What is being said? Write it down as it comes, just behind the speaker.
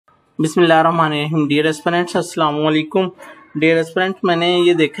बिस्मिल्लाहिर्रहमानिर्रहीम। Dear aspirants, अस्सलाम वालेकुम। डियर एस्पिरेंट्स, मैंने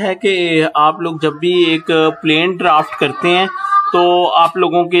ये देखा है कि आप लोग जब भी एक प्लेन ड्राफ्ट करते हैं तो आप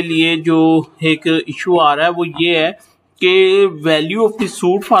लोगों के लिए जो एक इशू आ रहा है वो ये है कि value of the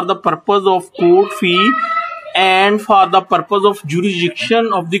suit for the purpose of court fee and for the purpose of jurisdiction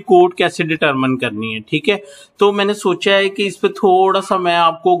of the court कैसे डिटरमिन करनी है। ठीक है, तो मैंने सोचा है कि इस पे थोड़ा सा मैं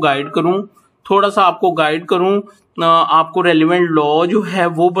आपको गाइड करूं, आपको रेलिवेंट लॉ जो है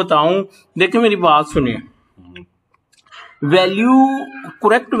वो बताऊं। देखिए मेरी बात सुनिए,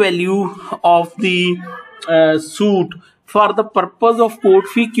 correct value of the suit for the purpose of court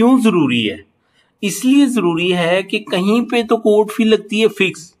fee क्यों जरूरी है? इसलिए जरूरी है कि कहीं पे तो कोर्ट फी लगती है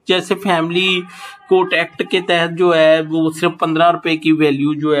फिक्स, जैसे फैमिली कोर्ट एक्ट के तहत जो है वो सिर्फ 15 रुपए की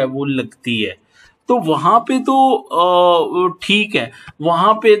वैल्यू जो है वो लगती है, तो वहां पे तो ठीक है,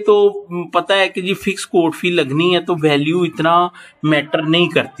 वहां पे तो पता है कि जी फिक्स कोर्ट फी लगनी है तो वैल्यू इतना मैटर नहीं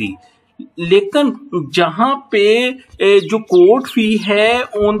करती। लेकिन जहां पे जो कोर्ट फी है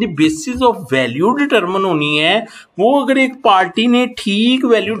on the basis of value determine होनी है, वो अगर एक पार्टी ने ठीक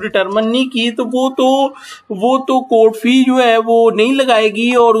वैल्यू डिटरमिन नहीं की तो वो तो कोर्ट फी जो है वो नहीं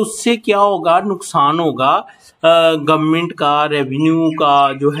लगाएगी, और उससे क्या होगा, नुकसान होगा गवर्नमेंट का, रेवेन्यू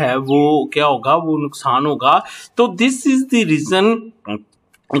का जो है वो क्या होगा, वो नुकसान होगा। तो दिस इज द रीजन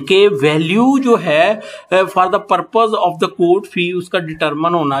के वैल्यू जो है for the purpose of the court fee उसका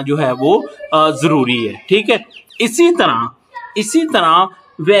डिटरमिन होना जो है वो जरूरी है। ठीक है, इसी तरह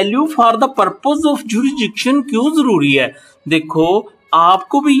value for the purpose of jurisdiction क्यों जरूरी है? देखो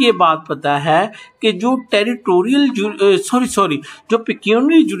आपको भी ये बात पता है कि जो टेरिटोरियल जो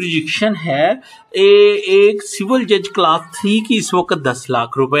पेक्यूनियरी जुरिडिक्शन है, एक सिविल जज क्लास 3 की इस वक्त 10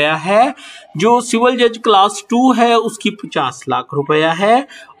 लाख रुपया है, जो सिविल जज क्लास 2 है उसकी 50 लाख रुपया है,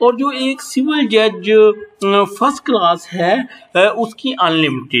 और जो एक सिविल जज फर्स्ट क्लास है उसकी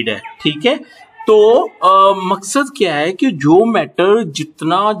अनलिमिटेड है। ठीक है, तो मकसद क्या है कि जो मैटर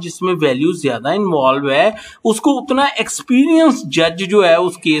जिसमें वैल्यू ज्यादा इन्वॉल्व है उसको उतना एक्सपीरियंस जज जो है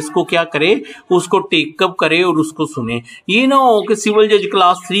उस केस को क्या करे, उसको टेकअप करे और उसको सुने। ये ना हो कि सिविल जज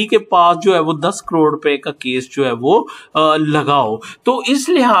क्लास 3 के पास जो है वो 10 करोड़ रुपए का केस जो है वो लगा हो। तो इस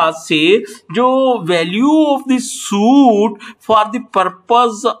लिहाज से जो value of the suit for the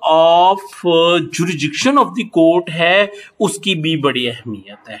purpose of jurisdiction of the court है उसकी भी बड़ी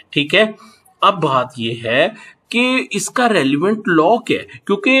अहमियत है। ठीक है, अब बात यह है कि इसका रेलिवेंट लॉ क्या है,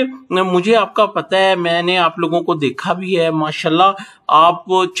 क्योंकि मुझे आपका पता है, मैंने आप लोगों को देखा भी है माशाल्लाह, आप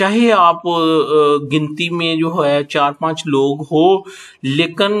चाहे आप गिनती में जो है 4-5 लोग हो,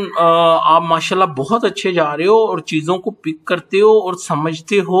 लेकिन आप माशाल्लाह बहुत अच्छे जा रहे हो और चीज़ों को पिक करते हो और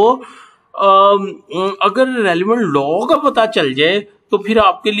समझते हो। अगर रेलिवेंट लॉ का पता चल जाए तो फिर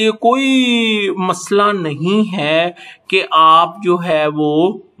आपके लिए कोई मसला नहीं है कि आप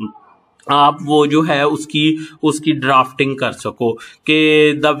वो जो है उसकी ड्राफ्टिंग कर सको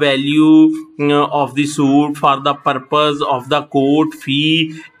कि the value of the suit for the purpose of the court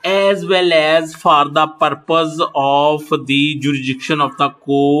fee as well as for the purpose of the jurisdiction of the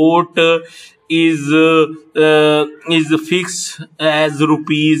court is fix as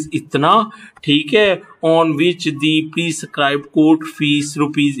rupees इतना। ठीक है, on which the prescribed court fees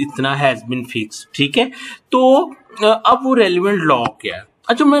rupees इतना has been fix. ठीक है, तो अब वो relevant law क्या है?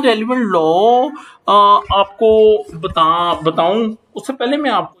 अच्छा, मैं रेलिवेंट लॉ आपको बताऊं उससे पहले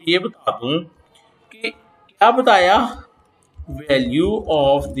मैं आपको ये बता दूं कि क्या बताया, value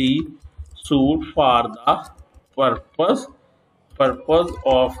of the suit for the purpose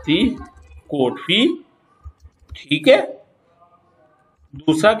of the court fee. ठीक है,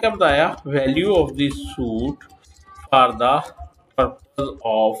 दूसरा क्या बताया, value of the suit for the purpose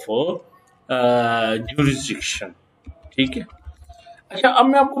of jurisdiction. ठीक है, अच्छा अब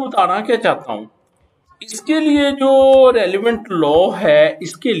मैं आपको बताना क्या चाहता हूं, इसके लिए जो रेलिवेंट लॉ है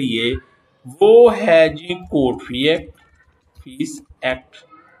इसके लिए वो है जी कोर्ट फीस एक्ट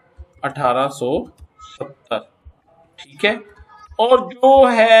 1870। ठीक है, और जो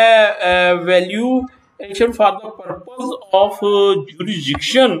है valuation for the purpose of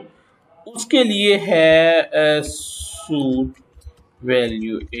jurisdiction उसके लिए है सूट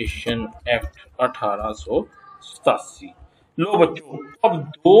वैल्यूएशन एक्ट 1887। लो बच्चों,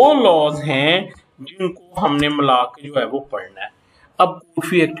 अब 2 लॉज हैं जिनको हमने मिला के जो है वो पढ़ना है। अब कोर्ट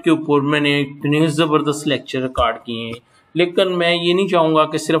फी एक्ट के ऊपर मैंने इतने जबरदस्त लेक्चर रिकॉर्ड किए हैं, लेकिन मैं ये नहीं चाहूंगा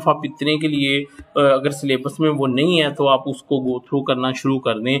कि सिर्फ आप इतने के लिए, अगर सिलेबस में वो नहीं है तो आप उसको गो थ्रू करना शुरू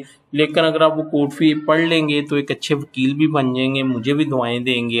कर दें, लेकिन अगर आप वो कोर्ट फी पढ़ लेंगे तो एक अच्छे वकील भी बन जाएंगे, मुझे भी दुआएं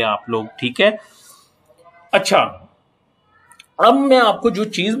देंगे आप लोग। ठीक है, अच्छा अब मैं आपको जो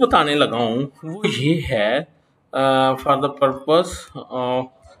चीज बताने लगा हूं वो ये है, फॉर द पर्पस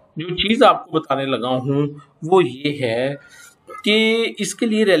जो चीज़ आपको बताने लगा हूँ वो ये है कि इसके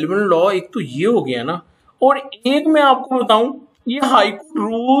लिए रेलेवेंट लॉ एक तो ये हो गया ना, और एक मैं आपको बताऊं, ये high court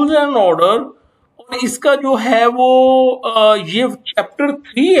rules and order, और इसका जो है वो ये चैप्टर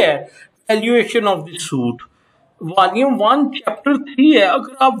 3 है, valuation of the suit, volume 1 chapter 3 है।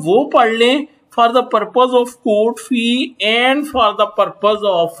 अगर आप वो पढ़ लें for the purpose of court fee and for the purpose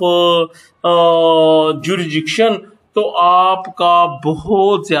of jurisdiction, तो आपका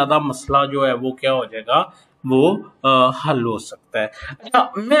बहुत ज्यादा मसला जो है वो क्या हो जाएगा, वो हल हो सकता है।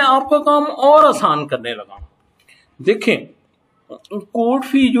 अच्छा, मैं आपका काम और आसान करने लगा हूं। देखें, कोर्ट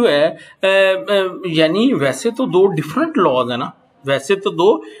फी जो है यानी वैसे तो दो डिफरेंट लॉज है ना, वैसे तो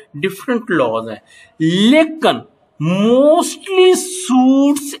दो डिफरेंट लॉज हैं, लेकिन मोस्टली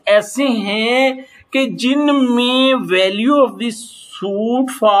सूट्स ऐसे हैं कि जिनमें value of the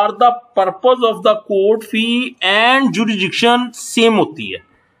suit for the purpose of the court fee and jurisdiction same होती है।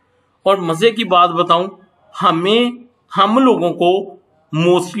 और मजे की बात बताऊं, हम लोगों को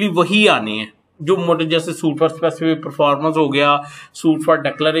मोस्टली वही आने हैं जो मोटे, जैसे सूट फॉर स्पेसिफिक परफॉर्मेंस हो गया, सूट फॉर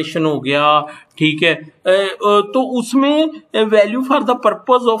डिक्लेरेशन हो गया, ठीक है। तो उसमें value for the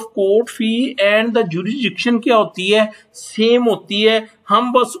purpose of court fee and the jurisdiction क्या होती है, सेम होती है।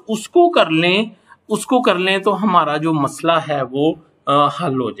 हम बस उसको कर लें तो हमारा जो मसला है वो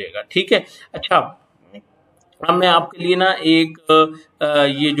हल हो जाएगा, ठीक है। अच्छा, अब मैं आपके लिए ना एक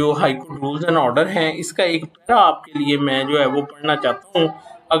ये जो high court rules and order हैं, इसका एक पैरा आपके लिए मैं जो है वो पढ़ना चाहता हूँ,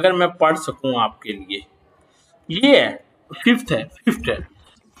 अगर मैं पढ़ सकूं आपके लिए। ये है फिफ्थ है,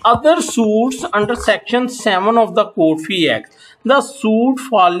 other suits under section 7 of the court fee act, the suit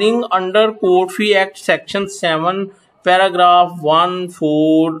falling under court fee act section 7 paragraph 1,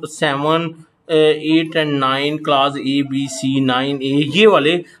 4, 7, 8 and 9 class A B C 9A, ये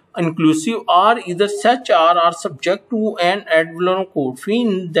वाले inclusive are either such are subject to an ad valorem court fee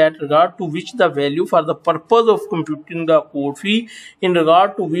in that regard to which the value for the purpose of computing the court fee, in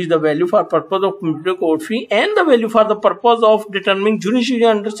regard to which the value for purpose of computing court fee and the value for the purpose of determining jurisdiction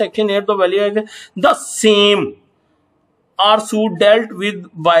under section 8 the value is the same are suit dealt with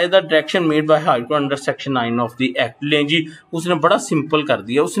by the direction made by High Court under section 9 of the act। लें जी, उसने बड़ा simple कर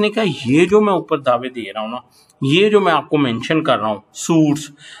दिया। उसने कहा ये जो मैं ऊपर दावे दे रहा हूँ ना, ये जो मैं आपको मेंशन कर रहा हूँ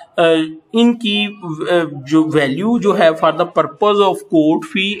सूट्स, इनकी जो वैल्यू जो है for the purpose of court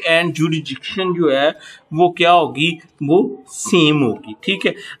fee and jurisdiction जो है वो क्या होगी, वो सेम होगी, ठीक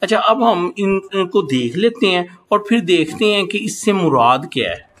है। अच्छा, अब हम इनको देख लेते हैं और फिर देखते हैं कि इससे मुराद क्या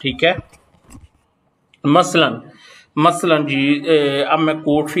है, ठीक है। मसलन जी, अब मैं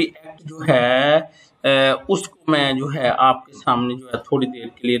कोर्ट फी एक्ट जो है उसको मैं जो है आपके सामने जो है थोड़ी देर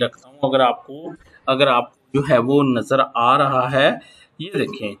के लिए रखता हूँ। अगर आपको जो है वो नजर आ रहा है, ये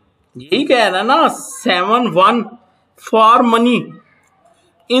देखें, यही कह रहा है ना 7(1) for money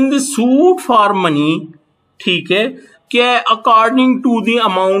in the suit for money, ठीक है, क्या according to the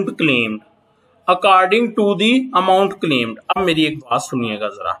amount claimed, according to the amount claimed. अब मेरी एक बात सुनिएगा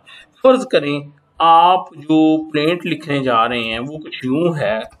जरा, फर्ज करें आप जो प्लेंट लिखने जा रहे हैं वो कुछ यूं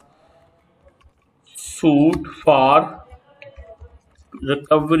है, suit for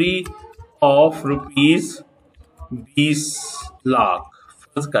recovery of ₹20 lakh,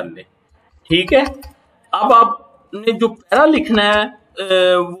 फर्ज कर ले, ठीक है। अब आपने जो पैरा लिखना है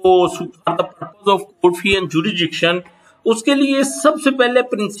वो for the purpose of court fee and jurisdiction, उसके लिए सबसे पहले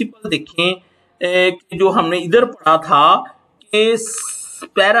प्रिंसिपल देखें कि जो हमने इधर पढ़ा था कि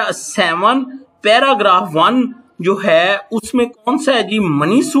पैरा 7 पैराग्राफ 1 जो है उसमें कौन सा है जी,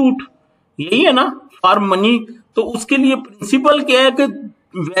 मनी सूट, यही है ना, फॉर मनी। तो उसके लिए प्रिंसिपल क्या है कि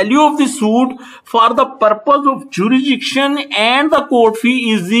value of the suit for the purpose of jurisdiction and the court fee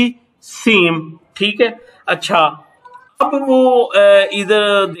is the same, ठीक है। अच्छा, अब वो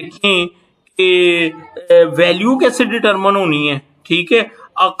इधर देखें कि वैल्यू कैसे डिटरमिन होनी है, ठीक है,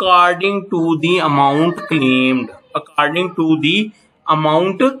 according to the amount claimed, according to the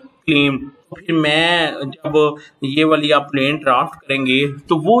amount claimed. फिर मैं जब ये वाली आप प्लेन ड्राफ्ट करेंगे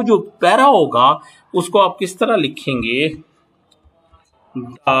तो वो जो पैरा होगा उसको आप किस तरह लिखेंगे,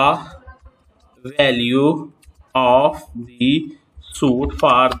 the value of the suit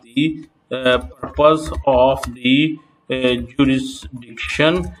for the purpose of the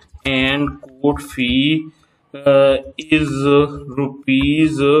jurisdiction and court fee is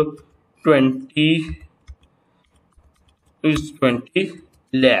 ₹20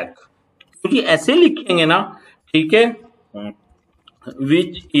 lakh, क्योंकि ऐसे लिखेंगे ना, ठीक है,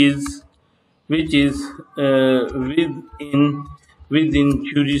 which is within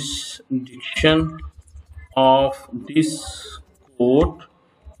jurisdiction of this court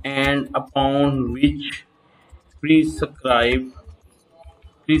and upon which prescribed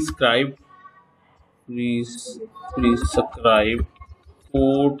prescribe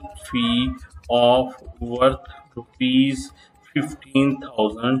court fee of worth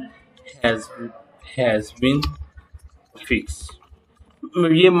 ₹15,000 has been fix.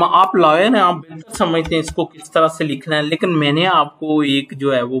 ये आप lawyer हैं, आप बेहतर समझते हैं इसको किस तरह से लिखना है, लेकिन मैंने आपको एक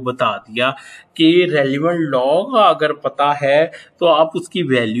जो है वो बता दिया कि रेलिवेंट लॉ का अगर पता है तो आप उसकी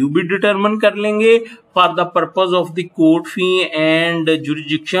वैल्यू भी डिटरमिन कर लेंगे for the purpose of the court fee and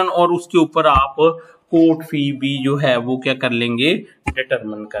jurisdiction, और उसके ऊपर आप कोर्ट फी भी जो है वो क्या कर लेंगे,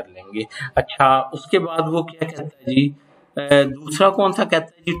 डिटरमिन कर लेंगे। अच्छा, उसके बाद वो क्या कहता है जी, दूसरा कौन सा कहता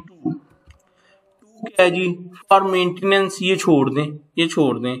है जी, टू क्या है जी, फॉर मेंटेनेंस, ये छोड़ दें, ये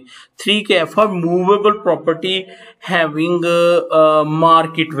छोड़ दें। थ्री क्या है, for movable property having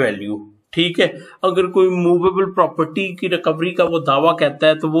market value. ठीक है, अगर कोई मूवेबल प्रॉपर्टी की रिकवरी का वो दावा कहता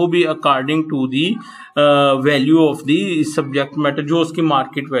है तो वो भी according to the value of the subject matter, जो उसकी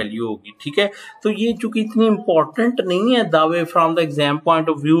मार्केट वैल्यू होगी। ठीक है, तो ये चूंकि इतनी इंपॉर्टेंट नहीं है दावे from the exam point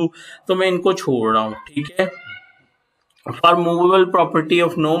of view, तो मैं इनको छोड़ रहा हूँ। ठीक है, for movable property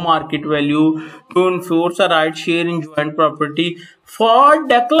of no market value, to enforce a right share in joint property, for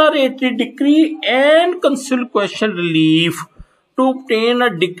declaratory decree and consequential relief, to obtain a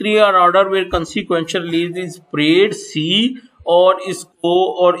decree or order where consequential relief is paid, see, और इसको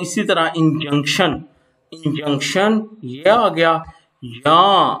और इसी तरह injunction, injunction ये आ गया, या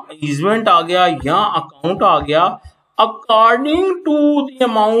easement आ गया, या अकाउंट आ गया, according to the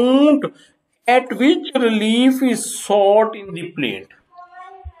amount at which relief is sought in the plaint।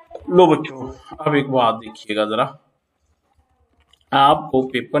 लो बच्चों, अब एक बात देखिएगा जरा, आपको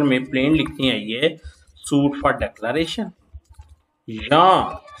पेपर में प्लेन लिखनी है ये सूट फॉर डिक्लेरेशन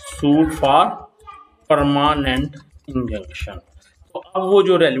या सूट फॉर परमानेंट इंजंक्शन। तो अब वो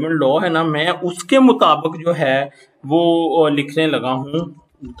जो रेलिवेंट लॉ है ना, मैं उसके मुताबिक जो है वो लिखने लगा हूं,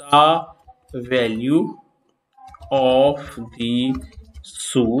 the value of the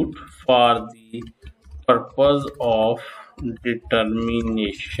suit for the purpose of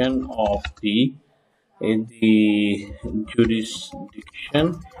determination of the jurisdiction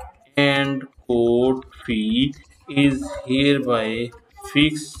and court fee is hereby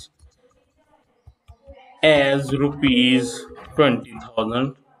fixed as ₹20,000।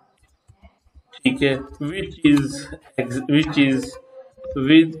 ठीक है, which is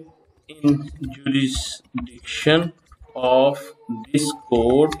within jurisdiction of this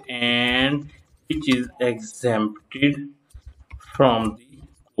court and which is exempted from the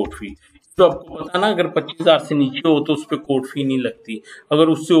court fee। तो आपको पता ना, अगर 25,000 से नीचे हो तो उस पर कोर्ट फी नहीं लगती, अगर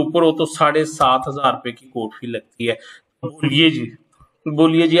उससे ऊपर हो तो 7,500 रुपए की कोर्ट फी लगती है। तो बोलिए जी,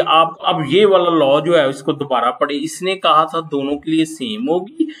 बोलिए जी, आप अब ये वाला लॉ जो है इसको दोबारा पढ़े। इसने कहा था दोनों के लिए सेम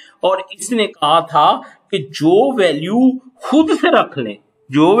होगी, और इसने कहा था कि जो वैल्यू खुद से रख लें,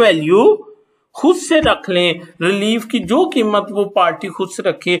 जो वैल्यू खुद से रख लें, रिलीफ की जो कीमत वो पार्टी खुद से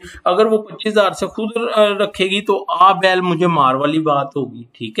रखे, अगर वो 25,000 से खुद रखेगी तो आ बैल मुझे मार वाली बात होगी।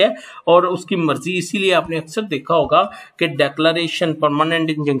 ठीक है, और उसकी मर्जी, इसीलिए आपने अक्सर देखा होगा कि डिक्लेरेशन, परमानेंट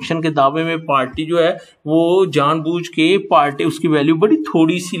इंजंक्शन के दावे में पार्टी जो है वो जानबूझ के पार्टी उसकी वैल्यू बड़ी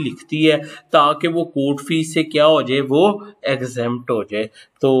थोड़ी सी लिखती है ताकि वो कोर्ट फीस से क्या हो जाए, वो एग्जेम्प्ट हो जाए।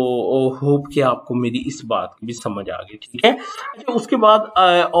 तो होप कि आपको मेरी इस बात की भी समझ आ गई। ठीक है, अच्छा, उसके बाद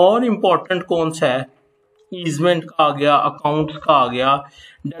और इम्पोर्टेंट कौन सा है, ईजमेंट का आ गया, अकाउंट्स का आ गया,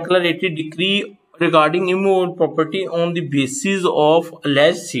 declaratory decree regarding immovable property on the basis of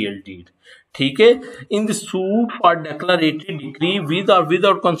alleged sale deed. ठीक है, in the suit for declaratory decree with और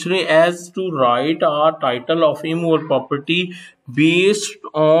without considering as to right are title of immovable property based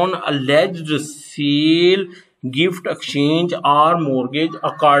on alleged cell, gift, exchange और mortgage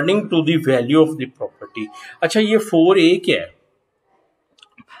according to the value of the property. अच्छा, ये 4A क्या है,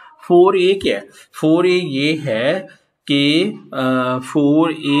 4A क्या है, 4A ये है कि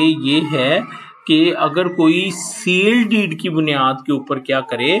 4A ये है कि अगर कोई सेल डीड की बुनियाद के ऊपर क्या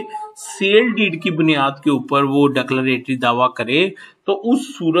करे, सेल डीड की बुनियाद के ऊपर वो डिक्लेरेटरी दावा करे, तो उस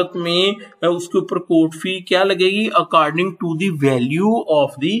सूरत में उसके ऊपर कोर्ट फी क्या लगेगी, according to the value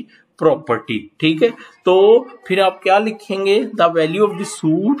of the property. ठीक है, तो फिर आप क्या लिखेंगे, the value of the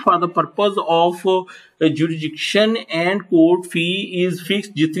suit for the purpose of jurisdiction and court fee is fix,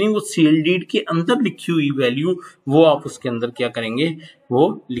 जितनी वो सेल डीड के अंदर लिखी हुई वैल्यू वो आप उसके अंदर क्या करेंगे,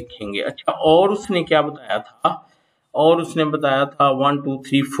 वो लिखेंगे। अच्छा, और उसने क्या बताया था, और उसने बताया था 1 2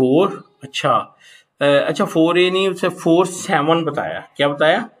 3 4। अच्छा, 4A नहीं, उसे 4 7 बताया। क्या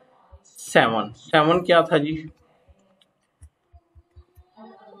बताया, 7 क्या था जी,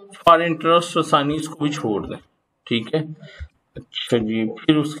 फॉर इंटरेस्ट, आसानी, इसको भी छोड़ दें। ठीक है, अच्छा जी,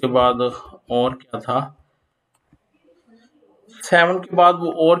 फिर उसके बाद और क्या था, 7 के बाद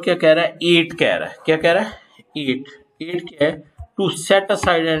वो और क्या कह रहा है, 8 कह रहा है, क्या कह रहा है, 8 क्या है, टू सेट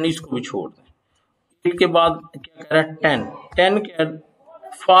असाइड एंड इसको भी छोड़ दें। 8 के बाद क्या कह रहा है, 10 क्या है,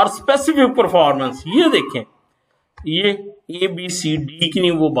 फॉर स्पेसिफिक परफॉर्मेंस। ये देखें, ये ABCD की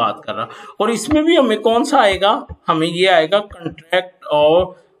नहीं वो बात कर रहा, और इसमें भी हमें कौन सा आएगा, हमें ये आएगा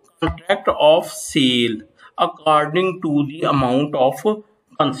contract of cell according to the amount of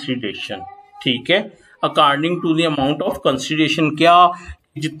consideration. ठीक है, according to the amount of consideration, क्या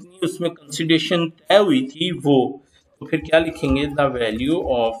जितनी उसमें कंसिडरेशन तय हुई थी वो, तो फिर क्या लिखेंगे, the value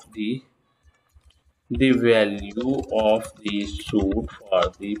of the suit for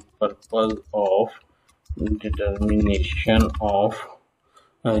the purpose of determination of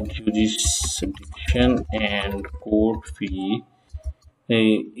jurisdiction and court fee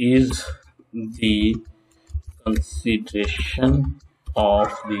is the consideration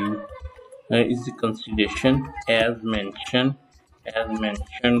as mentioned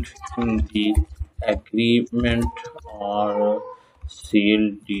in the agreement or sale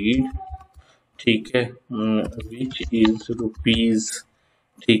deed। ठीक है, which is rupees,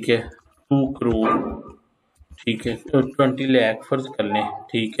 ठीक है, 2 crore, ठीक है, तो 20 लाख फर्ज कर लें,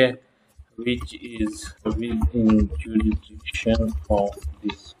 ठीक है, which is within jurisdiction of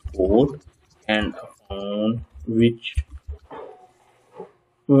this court and upon which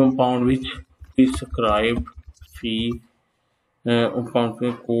prescribed fee, upon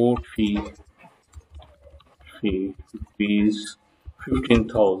court fee rupees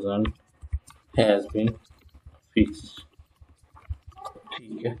 15,000 has been fixed।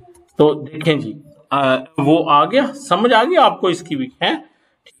 ठीक है, तो देखें जी, वो आ गया, समझ आ गया आपको इसकी भी है।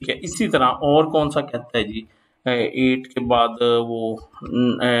 ठीक है, इसी तरह और कौन सा कहता है जी, 8 के बाद वो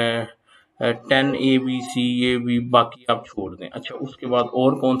 10 ABC ये भी बाकी आप छोड़ दें। अच्छा, उसके बाद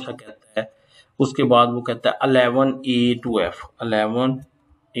और कौन सा कहता है, उसके बाद वो कहता है 11A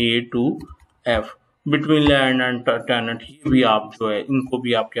to F between land and tenant, ये भी आप जो है इनको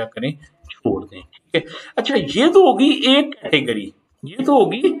भी आप क्या करें, छोड़ दें। ठीक है, अच्छा ये तो होगी एक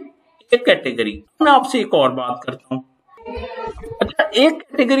कैटेगरी, मैं आपसे एक और बात करता हूं। अच्छा, एक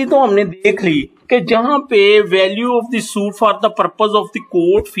कैटेगरी तो हमने देख ली कि जहां पे value of the suit for the purpose of the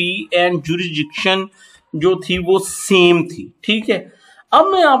court fee and jurisdiction जो थी वो सेम थी। ठीक है, अब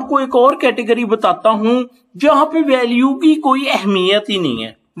मैं आपको एक और कैटेगरी बताता हूं जहां पे वैल्यू की कोई अहमियत ही नहीं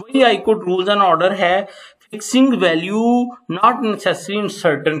है। वही हाईकोर्ट रूल्स एंड ऑर्डर है, fixing value not necessary in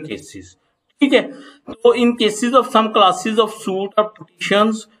certain cases. ठीक है, तो इन cases of some classes of suit और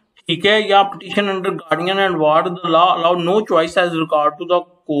पिटिशंस, ठीक है, या petition under guardian and ward, the law allow no choice as regard to the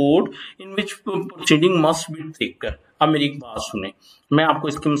court in which proceeding must be taken. अब मेरी एक बात सुने, मैं आपको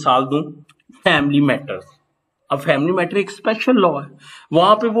इसकी मिसाल दूं, फैमिली मैटर्स। अब फैमिली मैटर एक स्पेशल लॉ है,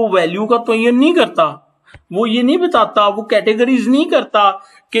 वहां पे वो वैल्यू का तो ये नहीं करता, वो ये नहीं बताता, वो कैटेगरीज नहीं करता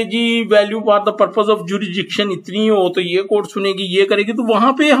कि जी value for the purpose of jurisdiction इतनी हो तो ये कोर्ट सुनेगी, ये करेगी। तो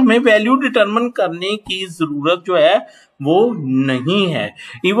वहां पे हमें वैल्यू डिटरमिन करने की जरूरत जो है वो नहीं है।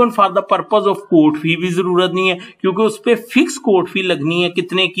 Even for the purpose of court fee भी जरूरत नहीं है, क्योंकि उस पर फिक्स कोर्ट फी लगनी है,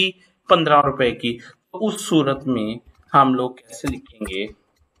 कितने की, 15 रुपए की। तो उस सूरत में हम लोग कैसे लिखेंगे,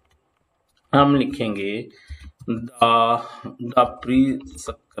 हम लिखेंगे the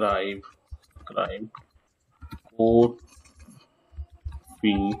prescribed court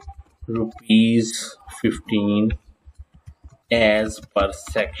fee ₹15 as per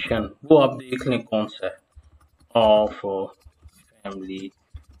section, वो आप देख लें कौन सा है, of family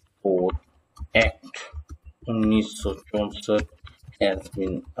court act 1964 has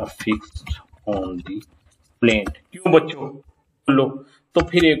been अफिक्स्ड on the plaint. क्यों बच्चों, बोलो। तो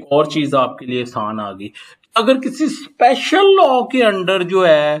फिर एक और चीज आपके लिए आसान आ गई, अगर किसी स्पेशल लॉ के अंडर जो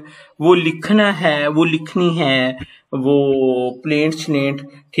है वो लिखना है, वो लिखनी है वो प्लेंट स्नेट,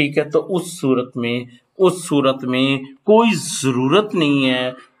 ठीक है, तो उस सूरत में कोई जरूरत नहीं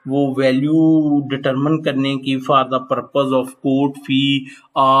है वो वैल्यू डिटरमिन करने की for the purpose of court fee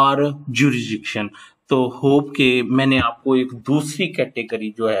और जुरिसडिक्शन। तो होप के मैंने आपको एक दूसरी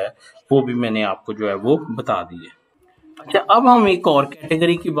कैटेगरी जो है वो भी मैंने आपको जो है वो बता दी है। अच्छा, अब हम एक और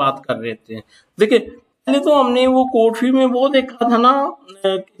कैटेगरी की बात कर रहे थे। देखिए, पहले तो हमने वो कोर्ट फी में वो देखा था ना,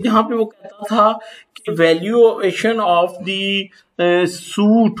 जहां पे वो कहता था कि valuation of the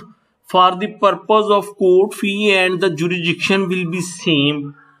suit for the purpose of court fee and the jurisdiction will be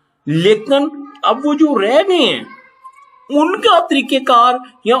same. लेकिन अब वो जो रह गए हैं उनका तरीकेकार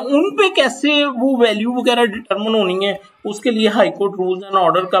या उन पे कैसे वो वैल्यू वगैरह डिटरमिन होनी है, उसके लिए हाईकोर्ट रूल्स एंड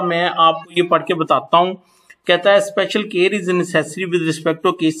ऑर्डर का मैं आपको ये पढ़ के बताता हूं। कहता है special care is necessary with respect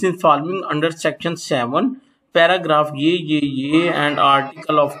to cases following under section 7 paragraph ये and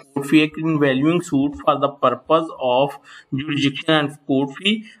article of court fee act in valuing suit for the purpose of jurisdiction and court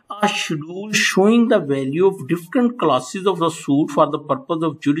fee are schedule showing the value of different classes of the suit for the purpose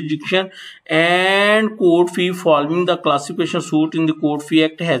of jurisdiction and court fee following the classification suit in the court fee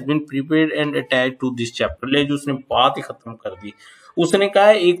act has been prepared and attached to this chapter। ले जो उसने बात ही खत्म कर दी। उसने कहा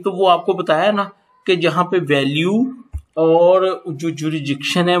है एक तो वो आपको बताया ना कि जहां पे वैल्यू और जो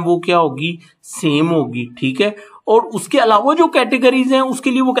जुरिडिक्शन है वो क्या होगी, सेम होगी, ठीक है। और उसके अलावा जो कैटेगरीज हैं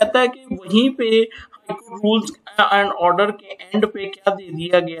उसके लिए वो कहता है कि वहीं पे रूल्स एंड ऑर्डर के एंड पे क्या दे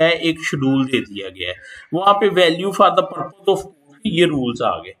दिया गया है, एक शेड्यूल दे दिया गया है। वहां पे value for the purpose of court fee ये रूल्स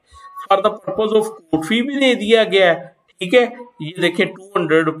आ गए, for the purpose of court fee भी दे दिया गया है, ठीक है। ये देखें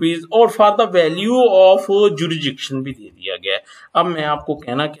 200 रुपीज, और for the value of jurisdiction भी दे दिया गया है। अब मैं आपको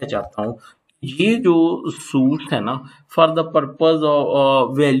कहना क्या चाहता हूँ, ये जो सूट है ना for the purpose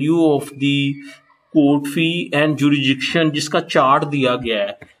of value of the court fee and jurisdiction जिसका चार्ट दिया गया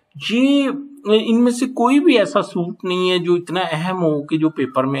है, ये इनमें से कोई भी ऐसा सूट नहीं है जो इतना अहम हो कि जो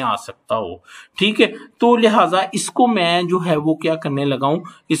पेपर में आ सकता हो, ठीक है। तो लिहाजा इसको मैं जो है वो क्या करने लगा हूं,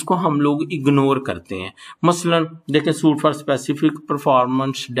 इसको हम लोग इग्नोर करते हैं। मसलन देखें, suit for specific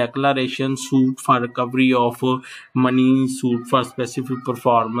performance declaration, suit for recovery of money, suit for specific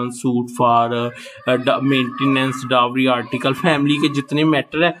performance, suit for maintenance, dowry article, family के जितने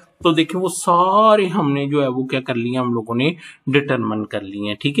मैटर है, तो देखिए वो सारे हमने जो है वो क्या कर लिए, हम लोगों ने डिटरमिन कर लिए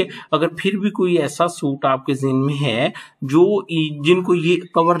हैं, ठीक है। अगर फिर भी कोई ऐसा सूट आपके ज़हन में है जो जिनको ये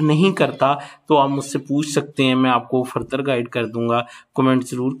कवर नहीं करता तो आप मुझसे पूछ सकते हैं, मैं आपको फर्दर गाइड कर दूंगा। कमेंट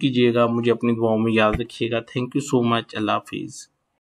जरूर कीजिएगा, मुझे अपनी दुआओं में याद रखिएगा। थैंक यू सो मच, अल्लाह हाफिज़।